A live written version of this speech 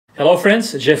Hello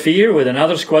friends, Jef V here with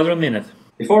another Squadron Minute.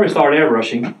 Before we start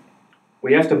airbrushing,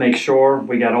 we have to make sure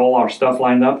we got all our stuff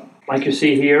lined up. Like you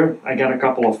see here, I got a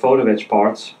couple of photo etch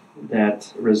parts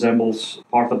that resembles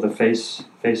part of the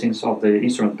facings of the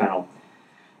instrument panel.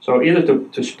 So either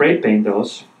to spray paint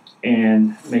those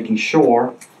and making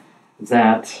sure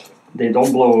that they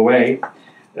don't blow away.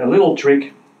 A little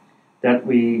trick that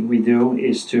we do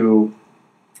is to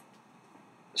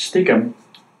stick them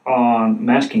on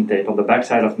masking tape, on the back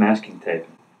side of masking tape.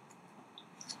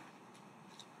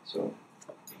 So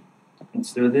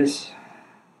let's do this.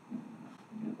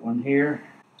 Got one here.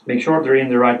 Make sure they're in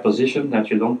the right position, that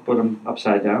you don't put them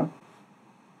upside down.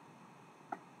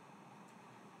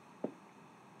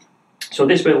 So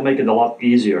this will make it a lot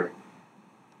easier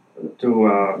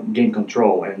to gain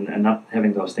control and not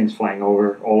having those things flying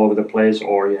all over the place,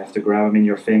 or you have to grab them in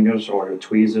your fingers or your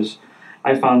tweezers.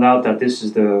 I found out that this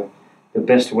is the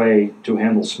best way to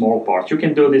handle small parts. You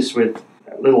can do this with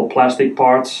little plastic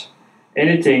parts,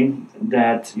 anything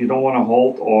that you don't want to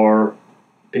hold or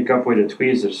pick up with the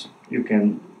tweezers. You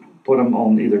can put them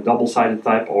on either double-sided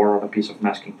type or on a piece of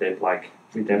masking tape like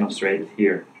we demonstrated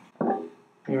here.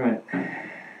 Alright.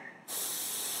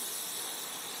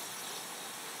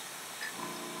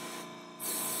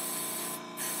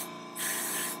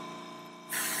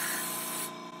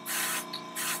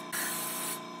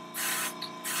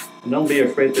 And don't be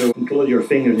afraid to include your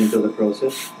fingers into the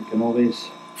process. You can always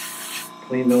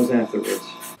clean those afterwards.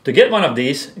 To get one of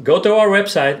these, go to our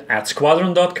website at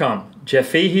squadron.com.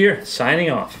 Jef V here, signing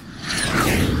off.